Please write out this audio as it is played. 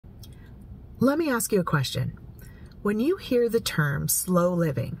Let me ask you a question. When you hear the term slow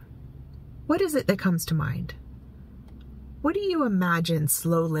living, what is it that comes to mind? What do you imagine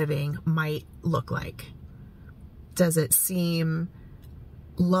slow living might look like? Does it seem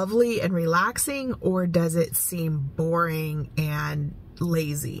lovely and relaxing, or does it seem boring and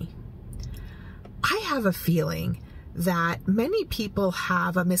lazy? I have a feeling that many people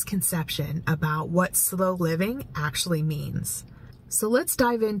have a misconception about what slow living actually means. So let's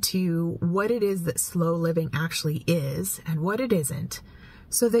dive into what it is that slow living actually is and what it isn't,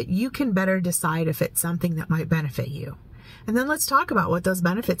 so that you can better decide if it's something that might benefit you. And then let's talk about what those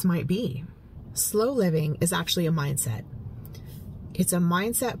benefits might be. Slow living is actually a mindset. It's a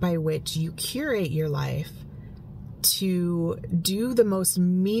mindset by which you curate your life to do the most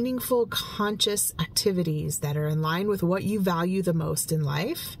meaningful, conscious activities that are in line with what you value the most in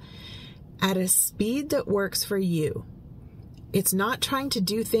life at a speed that works for you. It's not trying to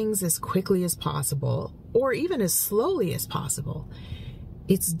do things as quickly as possible or even as slowly as possible.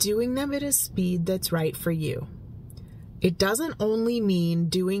 It's doing them at a speed that's right for you. It doesn't only mean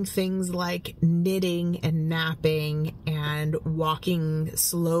doing things like knitting and napping and walking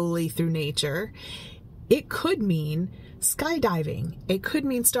slowly through nature. It could mean skydiving. It could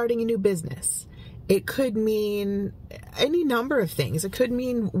mean starting a new business. It could mean any number of things. It could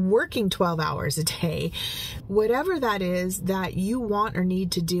mean working 12 hours a day. Whatever that is that you want or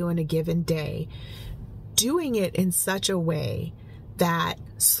need to do in a given day, doing it in such a way that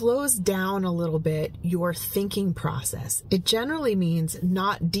slows down a little bit your thinking process. It generally means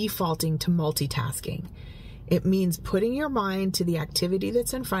not defaulting to multitasking. It means putting your mind to the activity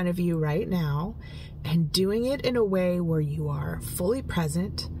that's in front of you right now and doing it in a way where you are fully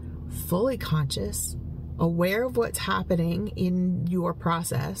present, fully conscious, aware of what's happening in your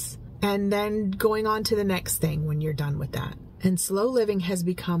process, and then going on to the next thing when you're done with that. And slow living has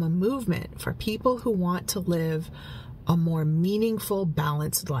become a movement for people who want to live a more meaningful,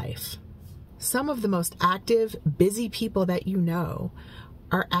 balanced life. Some of the most active, busy people that you know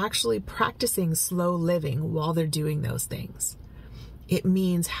are actually practicing slow living while they're doing those things. It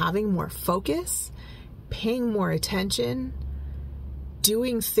means having more focus, paying more attention,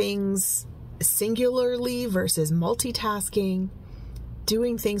 doing things singularly versus multitasking,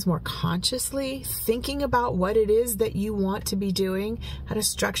 doing things more consciously, thinking about what it is that you want to be doing, how to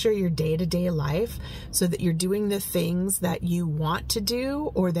structure your day-to-day life so that you're doing the things that you want to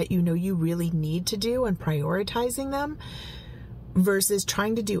do or that you know you really need to do and prioritizing them, versus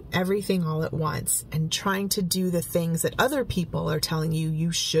trying to do everything all at once and trying to do the things that other people are telling you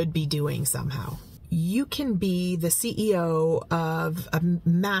you should be doing somehow. You can be the CEO of a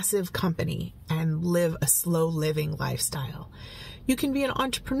massive company and live a slow living lifestyle. You can be an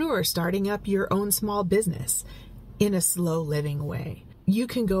entrepreneur starting up your own small business in a slow living way. You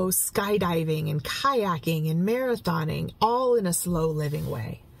can go skydiving and kayaking and marathoning all in a slow living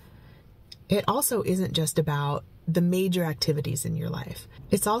way. It also isn't just about the major activities in your life.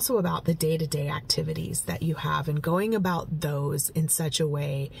 It's also about the day-to-day activities that you have and going about those in such a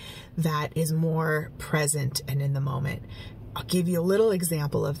way that is more present and in the moment. I'll give you a little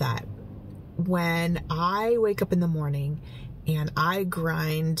example of that. When I wake up in the morning and I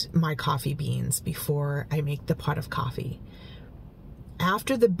grind my coffee beans before I make the pot of coffee,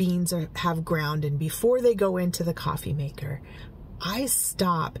 after the beans have ground and before they go into the coffee maker, I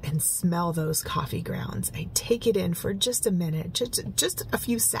stop and smell those coffee grounds. I take it in for just a minute, just a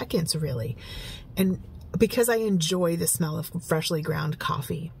few seconds really. And because I enjoy the smell of freshly ground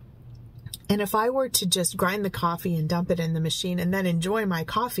coffee. And if I were to just grind the coffee and dump it in the machine and then enjoy my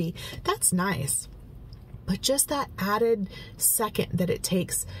coffee, that's nice. But just that added second that it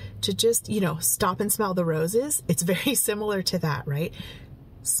takes to just, stop and smell the roses, it's very similar to that, right?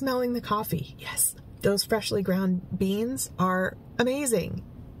 Smelling the coffee, yes. Those freshly ground beans are amazing.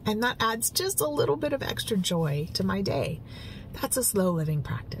 And that adds just a little bit of extra joy to my day. That's a slow living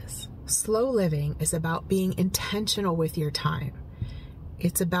practice. Slow living is about being intentional with your time.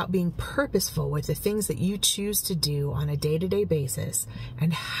 It's about being purposeful with the things that you choose to do on a day-to-day basis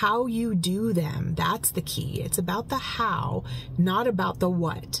and how you do them. That's the key. It's about the how, not about the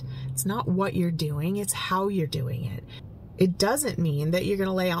what. It's not what you're doing, it's how you're doing it. It doesn't mean that you're going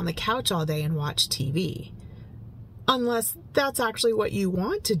to lay on the couch all day and watch TV, unless that's actually what you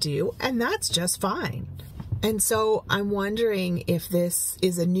want to do, and that's just fine. And so I'm wondering if this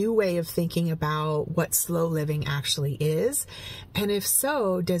is a new way of thinking about what slow living actually is, and if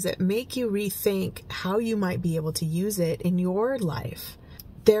so, does it make you rethink how you might be able to use it in your life?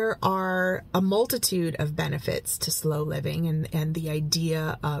 There are a multitude of benefits to slow living and the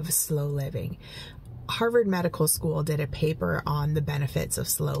idea of slow living. Harvard Medical School did a paper on the benefits of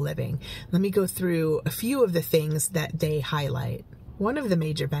slow living. Let me go through a few of the things that they highlight. One of the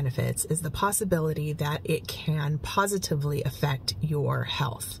major benefits is the possibility that it can positively affect your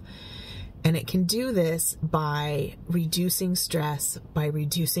health. And it can do this by reducing stress, by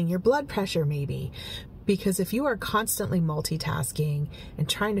reducing your blood pressure maybe. Because if you are constantly multitasking and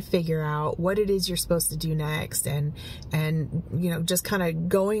trying to figure out what it is you're supposed to do next and just kind of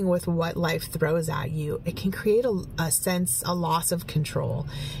going with what life throws at you, it can create a loss of control.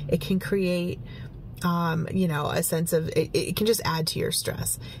 It can create a sense of, it can just add to your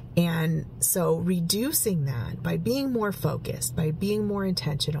stress. And so reducing that by being more focused, by being more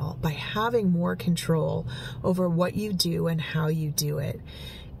intentional, by having more control over what you do and how you do it,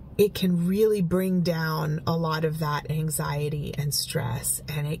 it can really bring down a lot of that anxiety and stress.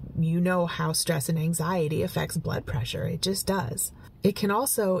 And how stress and anxiety affects blood pressure. It just does. It can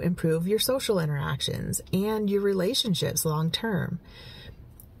also improve your social interactions and your relationships long term.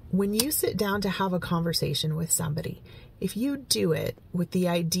 When you sit down to have a conversation with somebody, if you do it with the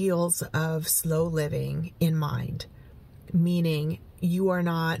ideals of slow living in mind, meaning you are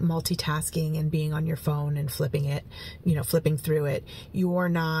not multitasking and being on your phone and flipping through it. You are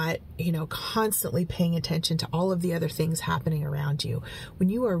not, constantly paying attention to all of the other things happening around you. When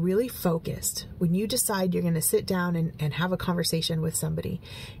you are really focused, when you decide you're going to sit down and have a conversation with somebody,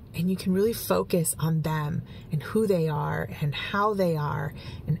 and you can really focus on them and who they are and how they are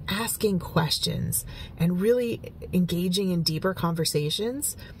and asking questions and really engaging in deeper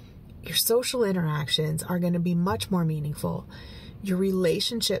conversations, your social interactions are going to be much more meaningful. Your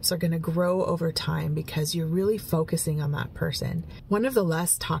relationships are going to grow over time because you're really focusing on that person. One of the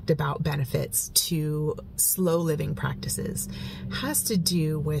less talked about benefits to slow living practices has to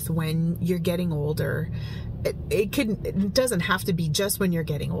do with when you're getting older. It doesn't have to be just when you're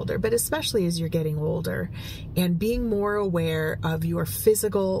getting older, but especially as you're getting older and being more aware of your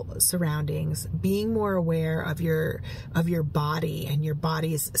physical surroundings, being more aware of your body and your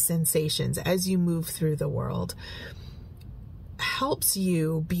body's sensations as you move through the world helps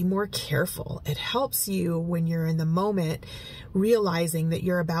you be more careful. It helps you when you're in the moment realizing that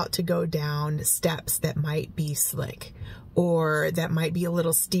you're about to go down steps that might be slick or that might be a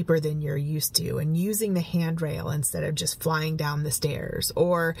little steeper than you're used to, and using the handrail instead of just flying down the stairs,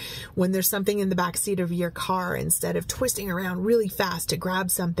 or when there's something in the back seat of your car, instead of twisting around really fast to grab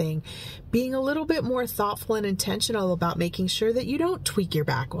something, being a little bit more thoughtful and intentional about making sure that you don't tweak your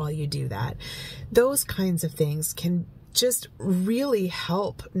back while you do that. Those kinds of things can just really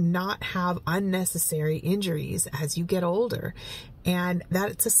help not have unnecessary injuries as you get older. And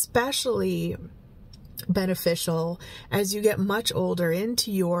that's especially beneficial as you get much older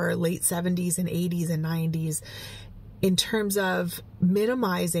into your late 70s and 80s and 90s in terms of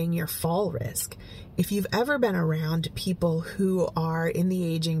minimizing your fall risk. If you've ever been around people who are in the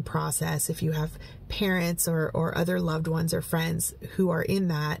aging process, if you have parents or other loved ones or friends who are in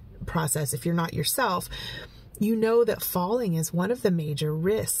that process, if you're not yourself, you know that falling is one of the major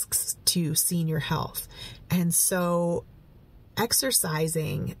risks to senior health. And so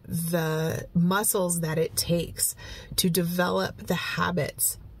exercising the muscles that it takes to develop the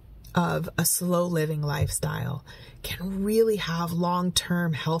habits of a slow living lifestyle can really have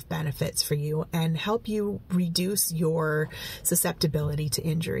long-term health benefits for you and help you reduce your susceptibility to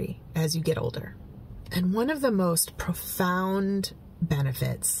injury as you get older. And one of the most profound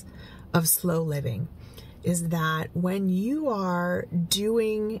benefits of slow living is that when you are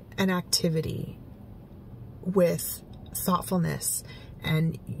doing an activity with thoughtfulness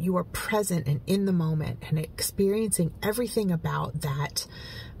and you are present and in the moment and experiencing everything about that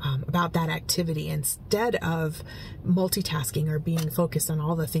activity instead of multitasking or being focused on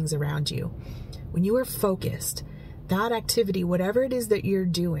all the things around you, when you are focused, that activity, whatever it is that you're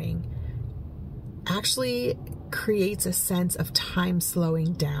doing, actually creates a sense of time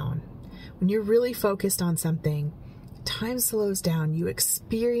slowing down. When you're really focused on something, time slows down. You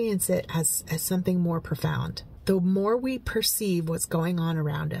experience it as something more profound. The more we perceive what's going on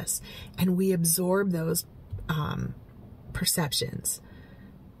around us and we absorb those perceptions,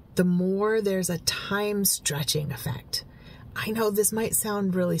 the more there's a time stretching effect. I know this might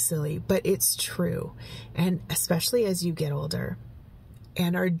sound really silly, but it's true. And especially as you get older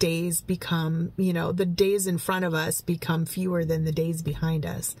and our days become, the days in front of us become fewer than the days behind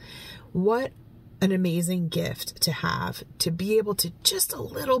us. What an amazing gift to have, to be able to just a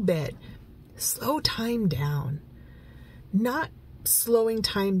little bit slow time down. Not slowing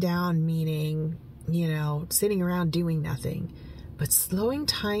time down meaning, sitting around doing nothing, but slowing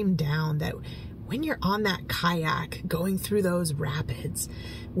time down that when you're on that kayak going through those rapids,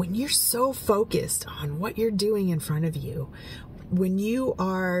 when you're so focused on what you're doing in front of you, when you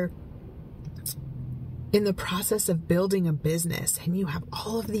are in the process of building a business and you have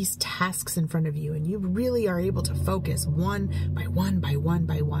all of these tasks in front of you and you really are able to focus one by one by one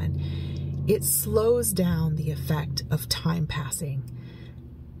by one, it slows down the effect of time passing.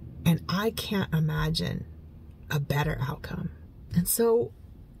 And I can't imagine a better outcome. And so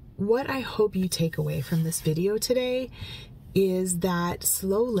what I hope you take away from this video today is that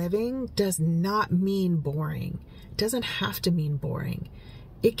slow living does not mean boring. It doesn't have to mean boring.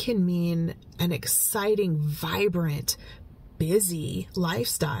 It can mean an exciting, vibrant, busy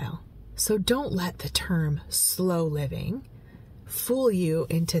lifestyle. So don't let the term slow living fool you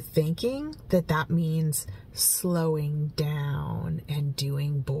into thinking that that means slowing down and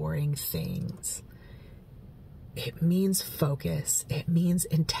doing boring things. It means focus. It means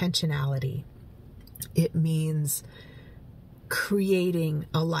intentionality. It means creating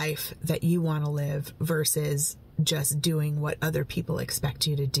a life that you want to live versus just doing what other people expect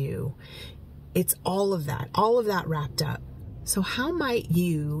you to do. It's all of that wrapped up. So how might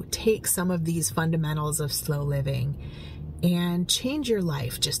you take some of these fundamentals of slow living and change your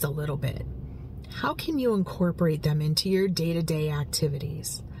life just a little bit? How can you incorporate them into your day-to-day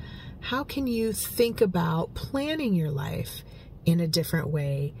activities? How can you think about planning your life in a different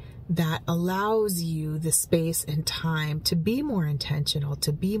way that allows you the space and time to be more intentional,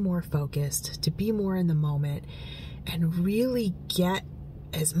 to be more focused, to be more in the moment, and really get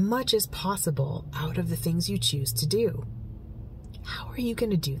as much as possible out of the things you choose to do? How are you going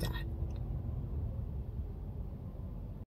to do that?